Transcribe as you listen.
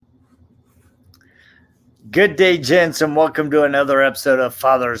Good day, gents, and welcome to another episode of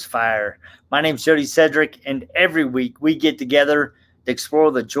Father's Fire. My name's Jody Cedric, and every week we get together to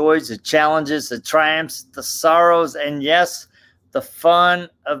explore the joys, the challenges, the triumphs, the sorrows, and yes, the fun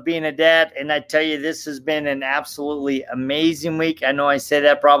of being a dad. And I tell you, this has been an absolutely amazing week. I know I say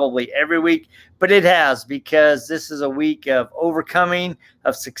that probably every week, but it has, because this is a week of overcoming,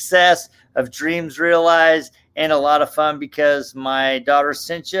 of success, of dreams realized, and a lot of fun because my daughter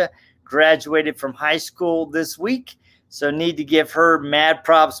Cynthia graduated from high school this week. So need to give her mad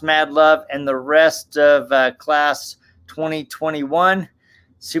props, mad love, and the rest of class 2021.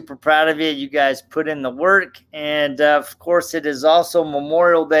 Super proud of you. You guys put in the work. And of course, it is also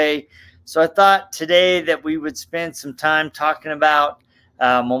Memorial Day. So I thought today that we would spend some time talking about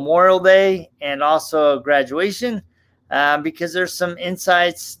Memorial Day and also graduation, because there's some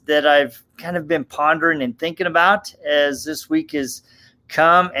insights that I've kind of been pondering and thinking about as this week is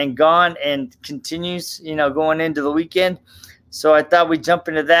come and gone and continues, going into the weekend. So I thought we'd jump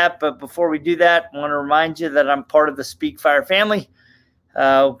into that. But before we do that, I want to remind you that I'm part of the Speak Fire family.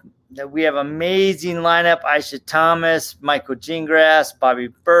 That we have amazing lineup: Aisha Thomas, Michael Gingras, Bobby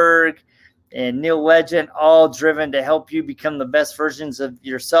Berg, and Neil Legend, all driven to help you become the best versions of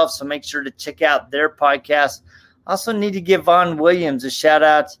yourself. So make sure to check out their podcast. Also need to give Vaughn Williams a shout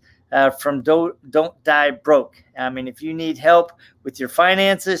out from Don't Die Broke. I mean, if you need help with your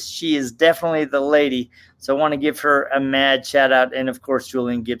finances, she is definitely the lady. So I want to give her a mad shout out. And of course,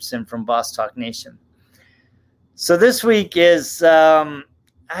 Julian Gibson from Boss Talk Nation. So this week is, I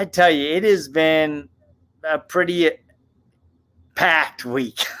tell you, it has been a pretty packed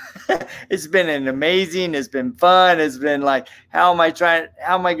week. It's been it's been fun. It's been like, how am I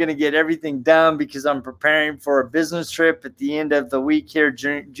going to get everything done? Because I'm preparing for a business trip at the end of the week here,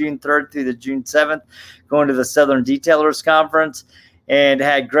 June 3rd through the June 7th, going to the Southern Detailers Conference, and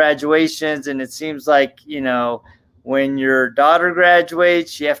had graduations. And it seems like, when your daughter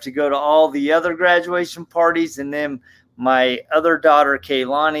graduates, you have to go to all the other graduation parties. And then my other daughter,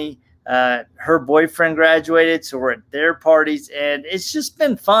 Kaylani, her boyfriend graduated, so we're at their parties, and it's just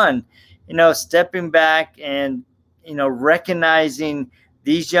been fun, stepping back and, recognizing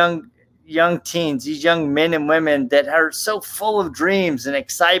these young teens, these young men and women that are so full of dreams and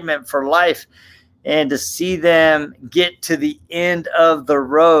excitement for life, and to see them get to the end of the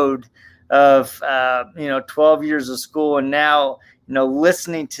road of, 12 years of school, and now,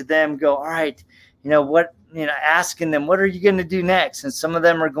 listening to them go, all right, what, asking them, what are you going to do next? And some of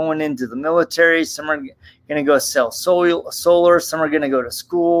them are going into the military. Some are going to go sell solar. Some are going to go to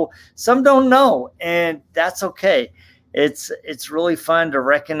school. Some don't know. And that's okay. It's really fun to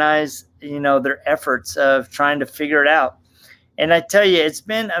recognize, their efforts of trying to figure it out. And I tell you, it's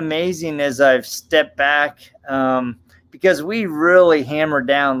been amazing as I've stepped back, because we really hammered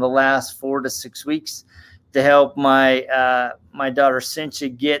down the last 4 to 6 weeks to help my daughter Cynthia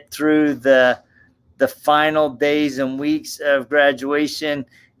get through the final days and weeks of graduation.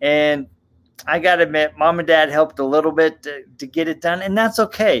 And I got to admit, mom and dad helped a little bit to get it done. And that's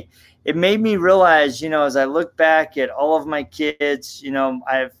okay. It made me realize, as I look back at all of my kids,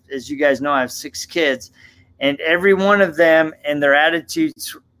 as you guys know, I have 6 kids, and every one of them and their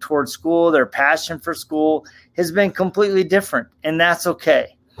attitudes towards school, their passion for school has been completely different. And that's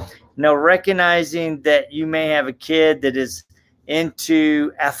okay. Recognizing that you may have a kid that is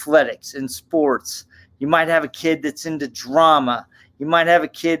into athletics and sports. You might have a kid that's into drama. You might have a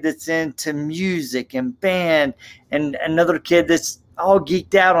kid that's into music and band, and another kid that's all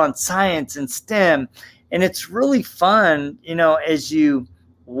geeked out on science and STEM. And it's really fun, as you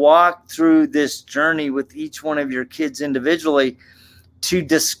walk through this journey with each one of your kids individually, to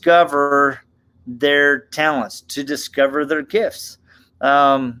discover their talents, to discover their gifts.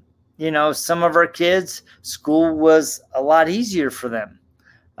 Some of our kids, school was a lot easier for them.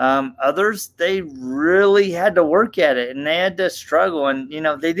 Others, they really had to work at it, and they had to struggle, and,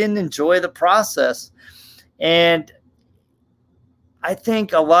 they didn't enjoy the process. And I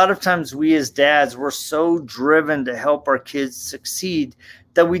think a lot of times we as dads, we're so driven to help our kids succeed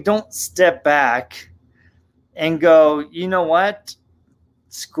that we don't step back and go, you know what?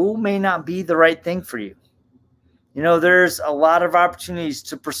 School may not be the right thing for you. There's a lot of opportunities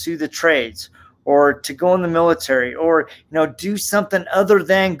to pursue the trades, or to go in the military, or, do something other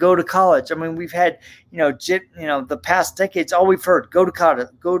than go to college. I mean, we've had, the past decades, all we've heard, go to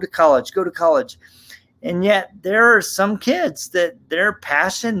college. And yet there are some kids that their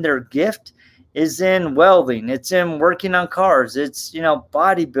passion, their gift is in welding. It's in working on cars. It's,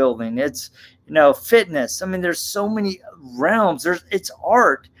 bodybuilding. It's, fitness. I mean, there's so many realms. It's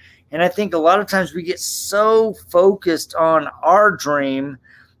art. And I think a lot of times we get so focused on our dream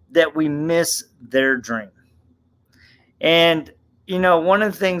that we miss their dream. And, one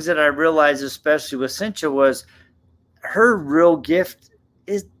of the things that I realized, especially with Cynthia, was her real gift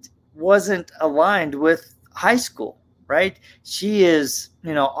wasn't aligned with high school, right? She is,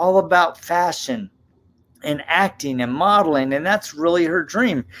 all about fashion and acting and modeling, and that's really her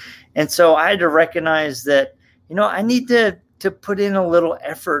dream. And so I had to recognize that, I need to put in a little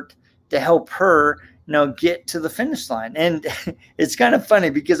effort to help her, get to the finish line. And it's kind of funny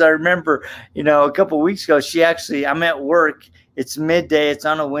because I remember, a couple of weeks ago, I'm at work, it's midday, it's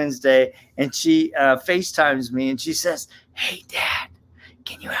on a Wednesday, and she FaceTimes me and she says, "Hey, Dad,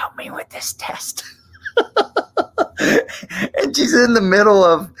 can you help me with this test?" And she's in the middle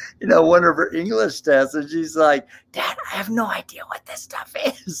of, one of her English tests. And she's like, "Dad, I have no idea what this stuff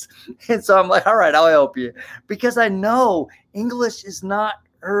is." And so I'm like, "All right, I'll help you." Because I know English is not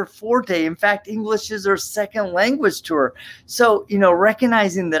her forte. In fact, English is her second language to her. So,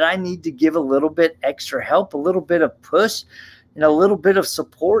 recognizing that I need to give a little bit extra help, a little bit of push, a little bit of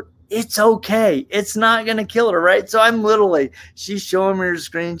support, it's okay. It's not going to kill her, right? So she's showing me her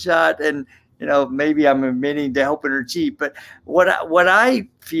screenshot, and maybe I'm admitting to helping her cheat, but what I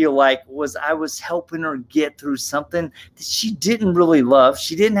feel like was I was helping her get through something that she didn't really love.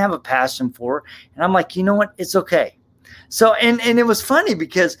 She didn't have a passion for. And I'm like, you know what? It's okay. So, and it was funny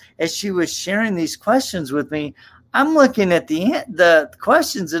because as she was sharing these questions with me, I'm looking at the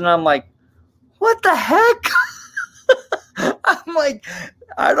questions and I'm like, what the heck? I'm like,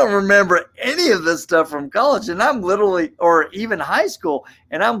 I don't remember any of this stuff from college, and I'm literally, or even high school,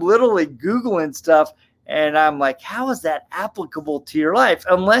 and I'm literally Googling stuff, and I'm like, how is that applicable to your life?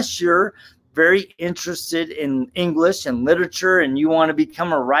 Unless you're very interested in English and literature, and you want to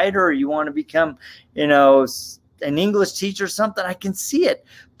become a writer, or you want to become, an English teacher or something, I can see it.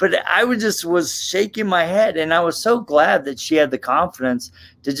 But I was shaking my head, and I was so glad that she had the confidence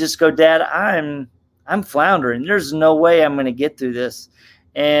to just go, "Dad, I'm floundering. There's no way I'm going to get through this."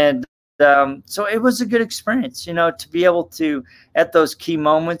 And so it was a good experience, to be able to, at those key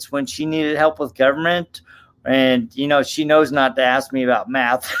moments when she needed help with government, and, she knows not to ask me about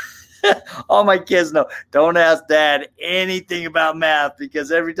math. All my kids know, don't ask Dad anything about math,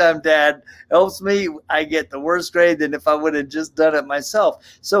 because every time Dad helps me, I get the worst grade than if I would have just done it myself.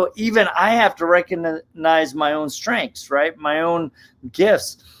 So even I have to recognize my own strengths, right? My own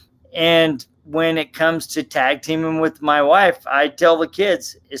gifts. And when it comes to tag teaming with my wife, I tell the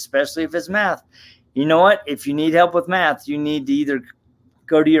kids, especially if it's math, you know what? If you need help with math, you need to either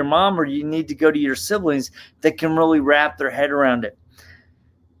go to your mom or you need to go to your siblings that can really wrap their head around it.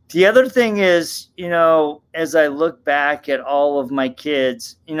 The other thing is, as I look back at all of my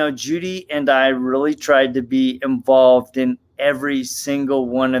kids, Judy and I really tried to be involved in every single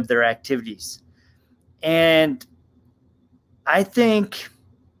one of their activities. And I think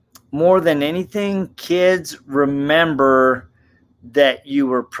more than anything, kids remember that you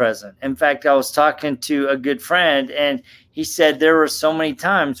were present. In fact, I was talking to a good friend, and he said there were so many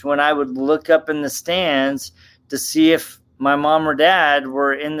times when I would look up in the stands to see if my mom or dad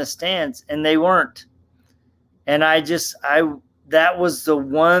were in the stands, and they weren't. And that was the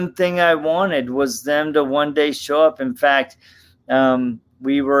one thing I wanted, was them to one day show up. In fact,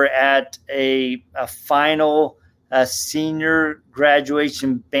 we were at a final a senior band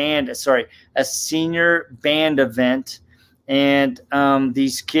event. And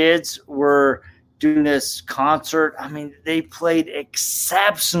these kids were doing this concert. I mean, they played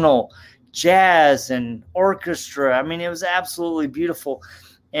exceptional jazz and orchestra. I mean, it was absolutely beautiful.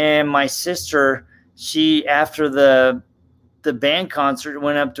 And my sister, she, after the band concert,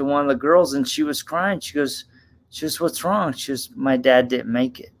 went up to one of the girls and she was crying. She goes, "What's wrong?" She goes, "My dad didn't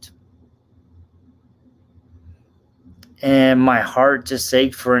make it." And my heart just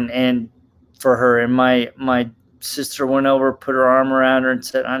ached for her. And my sister went over, put her arm around her and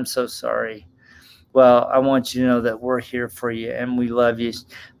said, "I'm so sorry. Well, I want you to know that we're here for you and we love you."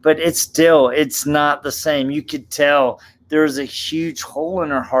 But it's not the same. You could tell there's a huge hole in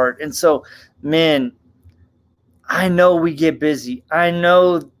her heart. And so, men, I know we get busy. I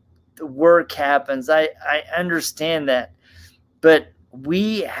know the work happens. I understand that. But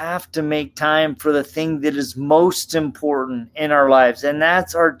we have to make time for the thing that is most important in our lives, and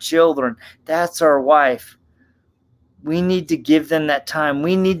that's our children. That's our wife. We need to give them that time.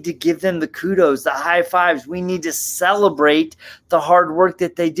 We need to give them the kudos, the high fives. We need to celebrate the hard work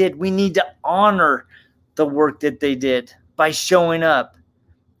that they did. We need to honor the work that they did by showing up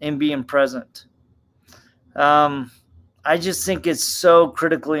and being present. I just think it's so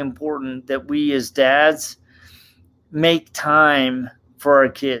critically important that we as dads make time for our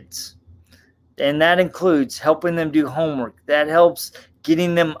kids. And that includes helping them do homework. That helps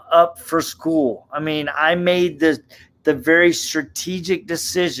getting them up for school. I mean, I made the very strategic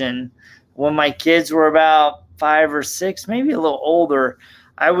decision when my kids were about 5 or 6, maybe a little older.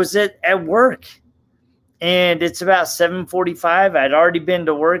 I was at work, and it's about 7:45. I'd already been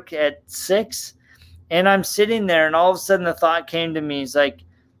to work at 6, and I'm sitting there, and all of a sudden the thought came to me. It's like,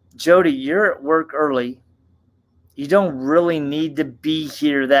 Jody, you're at work early. You don't really need to be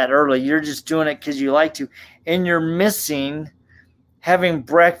here that early. You're just doing it because you like to, and you're missing having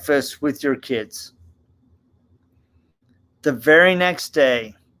breakfast with your kids. The very next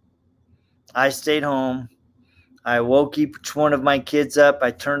day, I stayed home. I woke each one of my kids up. I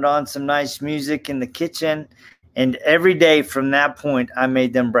turned on some nice music in the kitchen. And every day from that point, I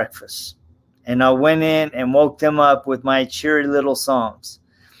made them breakfast. And I went in and woke them up with my cheery little songs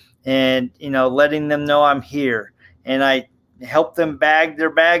and, letting them know I'm here. And I helped them bag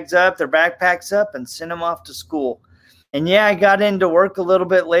their bags up, their backpacks up, and send them off to school. And yeah, I got into work a little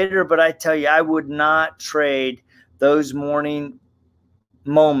bit later, but I tell you, I would not trade those morning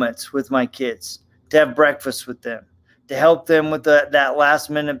moments with my kids, to have breakfast with them, to help them with that last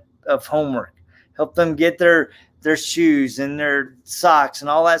minute of homework, help them get their shoes and their socks and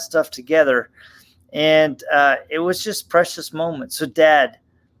all that stuff together. And it was just precious moments. So Dad,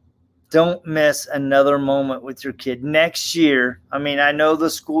 don't miss another moment with your kid. Next year, I mean, I know the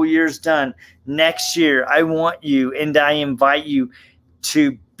school year's done. Next year, I want you and I invite you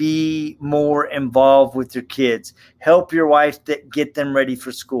to be more involved with your kids. Help your wife get them ready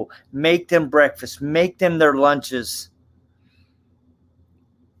for school. Make them breakfast. Make them their lunches.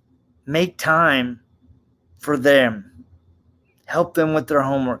 Make time for them. Help them with their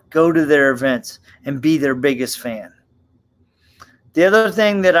homework. Go to their events and be their biggest fan. The other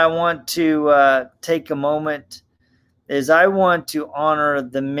thing that I want to take a moment is I want to honor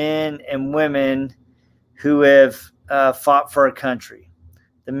the men and women who have fought for our country.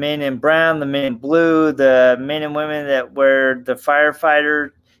 The men in brown, the men in blue, the men and women that wear the firefighter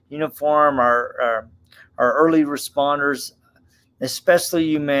uniform, our early responders, especially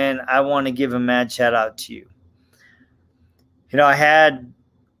you men. I want to give a mad shout out to you. I had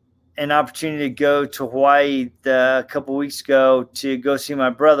an opportunity to go to Hawaii a couple weeks ago to go see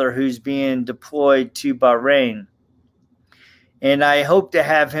my brother who's being deployed to Bahrain. And I hope to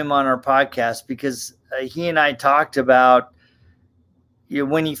have him on our podcast because he and I talked about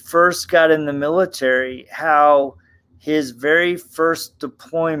when he first got in the military, how his very first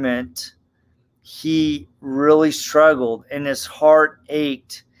deployment, he really struggled and his heart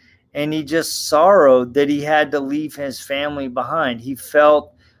ached and he just sorrowed that he had to leave his family behind. He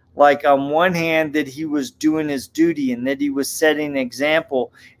felt like on one hand that he was doing his duty and that he was setting an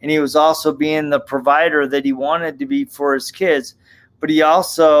example and he was also being the provider that he wanted to be for his kids, but he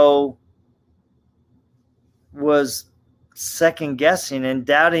also was second guessing and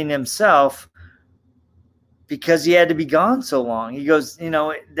doubting himself because he had to be gone so long. He goes,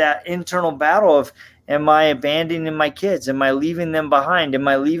 that internal battle of, am I abandoning my kids? Am I leaving them behind? Am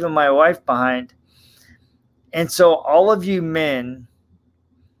I leaving my wife behind? And so all of you men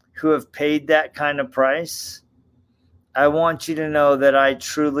who have paid that kind of price, I want you to know that I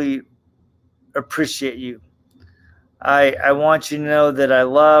truly appreciate you. I want you to know that I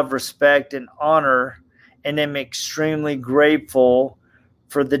love, respect, and honor and am extremely grateful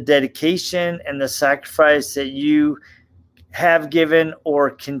for the dedication and the sacrifice that you have given or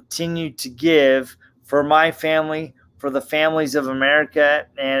continue to give for my family, for the families of America,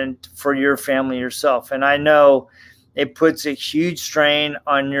 and for your family yourself. And I know it puts a huge strain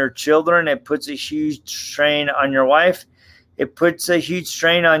on your children. It puts a huge strain on your wife. It puts a huge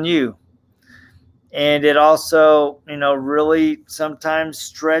strain on you. And it also, really sometimes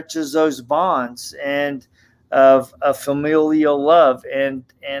stretches those bonds and of a familial love. And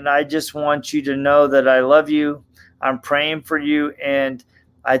I just want you to know that I love you. I'm praying for you. And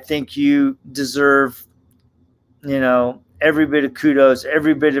I think you deserve, every bit of kudos,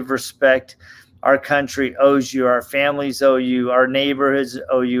 every bit of respect. Our country owes you, our families owe you, our neighborhoods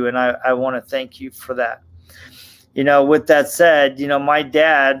owe you. And I want to thank you for that. With that said, my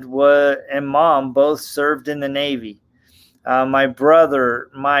dad and mom both served in the Navy. My brother,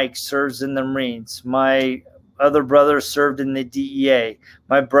 Mike, serves in the Marines. My other brother served in the DEA.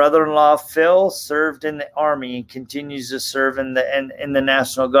 My brother-in-law, Phil, served in the Army and continues to serve in the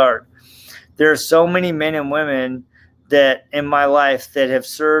National Guard. There are so many men and women that in my life that have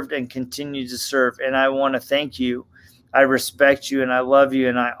served and continue to serve. And I want to thank you. I respect you and I love you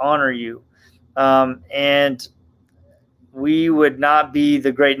and I honor you. And we would not be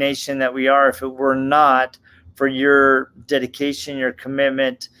the great nation that we are if it were not for your dedication, your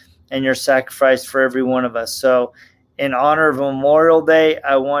commitment, and your sacrifice for every one of us. So in honor of Memorial Day,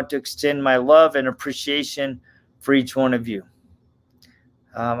 I want to extend my love and appreciation for each one of you.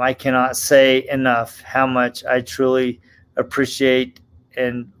 I cannot say enough how much I truly appreciate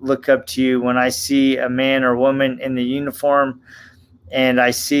and look up to you when I see a man or woman in the uniform. And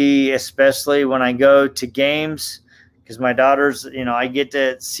I see, especially when I go to games, because my daughters, I get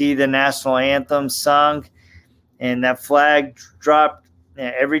to see the national anthem sung and that flag dropped.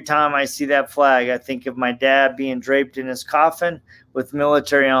 Every time I see that flag, I think of my dad being draped in his coffin with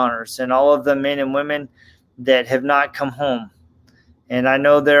military honors and all of the men and women that have not come home. And I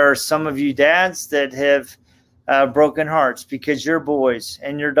know there are some of you dads that have broken hearts because your boys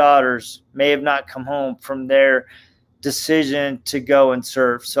and your daughters may have not come home from their decision to go and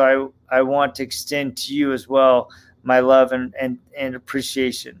serve. So I want to extend to you as well my love and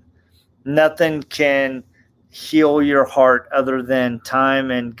appreciation. Nothing can heal your heart other than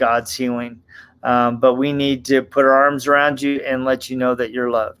time and God's healing. But we need to put our arms around you and let you know that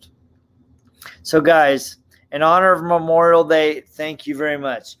you're loved. So guys, in honor of Memorial Day, thank you very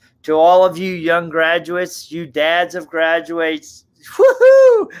much. To all of you young graduates, you dads of graduates,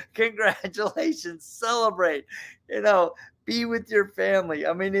 woohoo! Congratulations, celebrate, be with your family.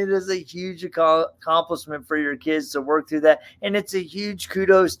 I mean, it is a huge accomplishment for your kids to work through that. And it's a huge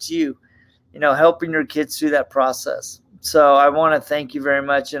kudos to you, helping your kids through that process. So I want to thank you very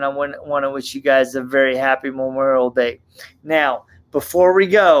much. And I want to wish you guys a very happy Memorial Day. Now, before we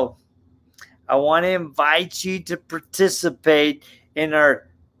go, I want to invite you to participate in our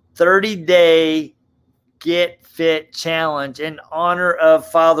 30-day Get Fit Challenge in honor of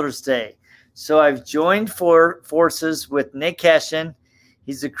Father's Day. So I've joined forces with Nick Hession.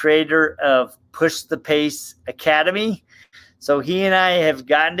 He's the creator of Push the Pace Academy. So he and I have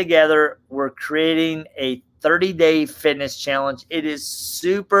gotten together. We're creating a 30-day fitness challenge. It is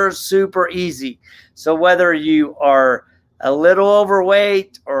super, super easy. So whether you are a little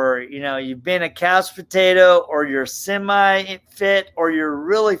overweight or, you've been a couch potato or you're semi-fit or you're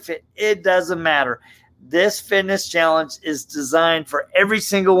really fit, it doesn't matter. This fitness challenge is designed for every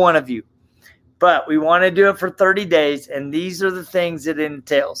single one of you. But we want to do it for 30 days, and these are the things it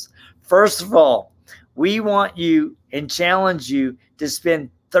entails. First of all, we want you and challenge you to spend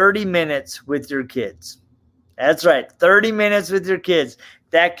 30 minutes with your kids. That's right, 30 minutes with your kids.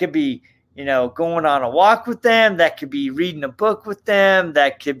 That could be, going on a walk with them. That could be reading a book with them.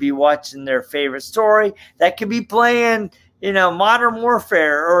 That could be watching their favorite story. That could be playing, Modern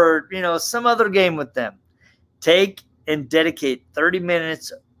Warfare or, some other game with them. Take and dedicate 30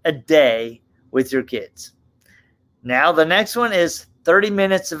 minutes a day with your kids. Now, the next one is 30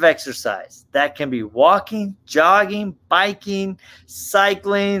 minutes of exercise. That can be walking, jogging, biking,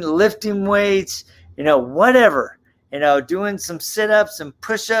 cycling, lifting weights, whatever, doing some sit-ups and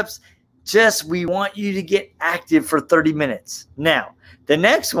push-ups. We want you to get active for 30 minutes. Now, the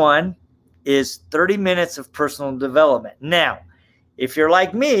next one is 30 minutes of personal development. Now, if you're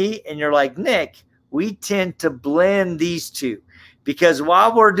like me and you're like Nick, we tend to blend these two. Because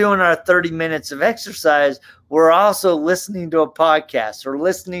while we're doing our 30 minutes of exercise, we're also listening to a podcast or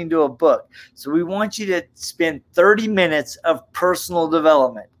listening to a book. So we want you to spend 30 minutes of personal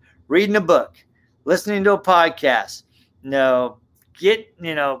development, reading a book, listening to a podcast,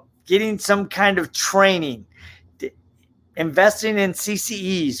 getting some kind of training, investing in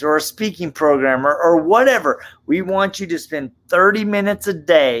CCEs or a speaking program or whatever. We want you to spend 30 minutes a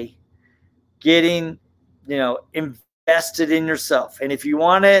day getting, invested in yourself. And if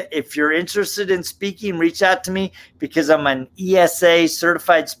you're interested in speaking, reach out to me because I'm an ESA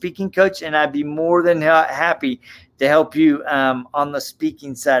certified speaking coach, and I'd be more than happy to help you on the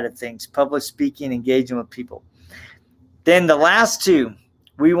speaking side of things, public speaking, engaging with people. Then the last two,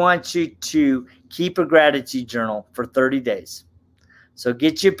 we want you to keep a gratitude journal for 30 days. So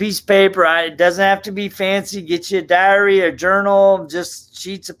get you a piece of paper. It doesn't have to be fancy. Get you a diary, a journal, just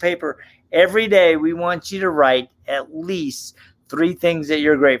sheets of paper. Every day, we want you to write at least 3 things that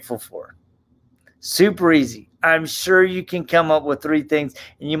you're grateful for. Super easy. I'm sure you can come up with 3 things,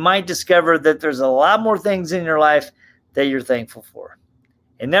 and you might discover that there's a lot more things in your life that you're thankful for.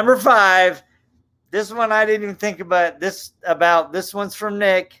 And number 5, this one I didn't even think about. This one's from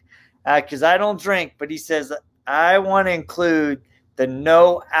Nick because I don't drink, but he says, I want to include the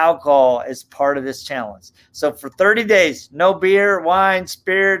no alcohol as part of this challenge. So for 30 days, no beer, wine,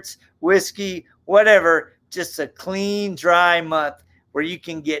 spirits, whiskey, whatever, just a clean, dry month where you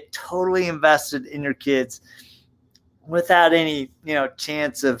can get totally invested in your kids without any,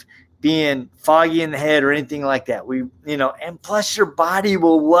 chance of being foggy in the head or anything like that. And plus your body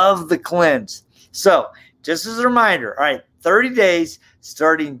will love the cleanse. So just as a reminder, all right, 30 days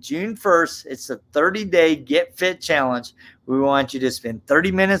starting June 1st. It's a 30-day Get Fit Challenge. We want you to spend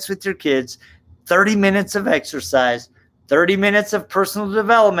 30 minutes with your kids, 30 minutes of exercise, 30 minutes of personal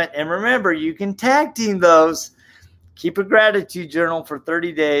development. And remember, you can tag team those. Keep a gratitude journal for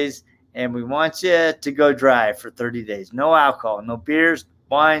 30 days. And we want you to go dry for 30 days. No alcohol, no beers,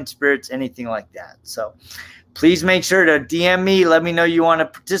 wine, spirits, anything like that. So please make sure to DM me. Let me know you want to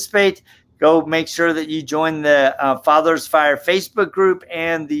participate. Go make sure that you join the Father's Fire Facebook group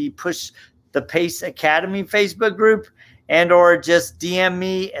and the Push the Pace Academy Facebook group, and or just DM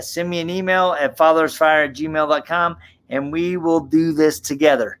me, send me an email at fathersfire@gmail.com, and we will do this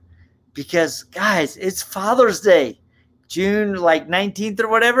together. Because, guys, it's Father's Day, June 19th or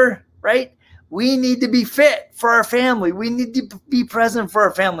whatever, right? We need to be fit for our family. We need to be present for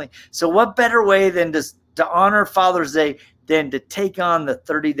our family. So what better way than to honor Father's Day than to take on the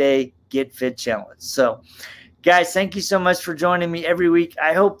 30-day Get Fit Challenge. So, guys, thank you so much for joining me every week.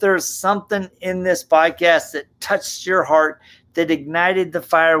 I hope there's something in this podcast that touched your heart, that ignited the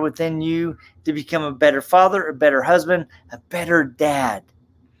fire within you to become a better father, a better husband, a better dad.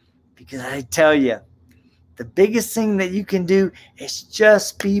 Because I tell you, the biggest thing that you can do is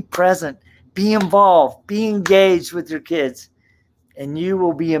just be present, be involved, be engaged with your kids, and you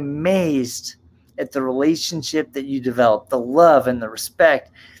will be amazed at the relationship that you develop, the love and the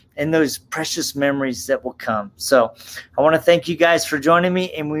respect and those precious memories that will come. So I want to thank you guys for joining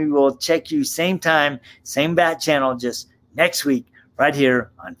me, and we will check you same time, same bat channel, just next week right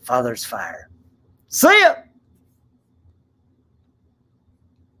here on Father's Fire. See ya!